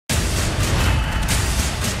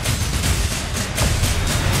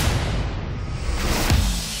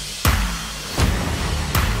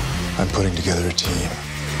putting together a team.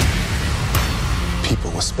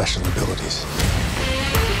 People with special abilities.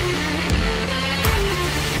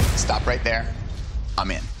 Stop right there.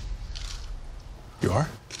 I'm in. You are?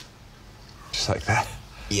 Just like that?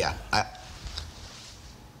 Yeah,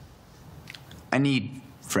 I need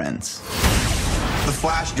friends. The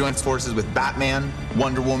Flash joins forces with Batman,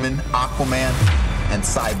 Wonder Woman, Aquaman, and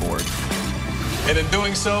Cyborg. And in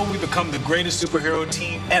doing so, we become the greatest superhero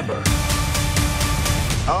team ever.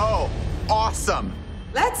 Oh, awesome.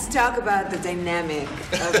 Let's talk about the dynamic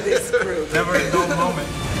of this group. Never a dull moment.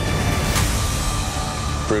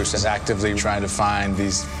 Bruce is actively trying to find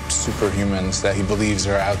these superhumans that he believes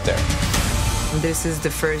are out there. This is the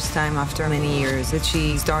first time after many years that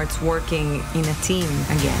she starts working in a team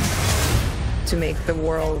again to make the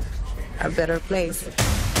world a better place.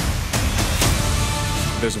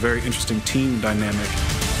 There's a very interesting team dynamic.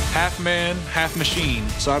 Half man, half machine.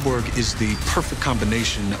 Cyborg is the perfect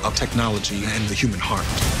combination of technology and the human heart.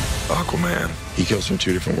 Aquaman, he comes from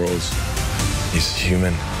two different worlds. He's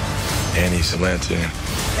human, and he's Atlantean.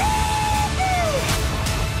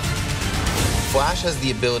 Flash has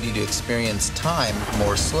the ability to experience time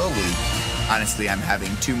more slowly. Honestly, I'm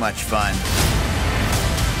having too much fun.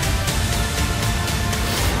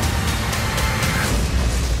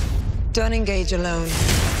 Don't engage alone.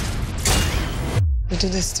 We do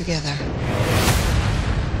this together.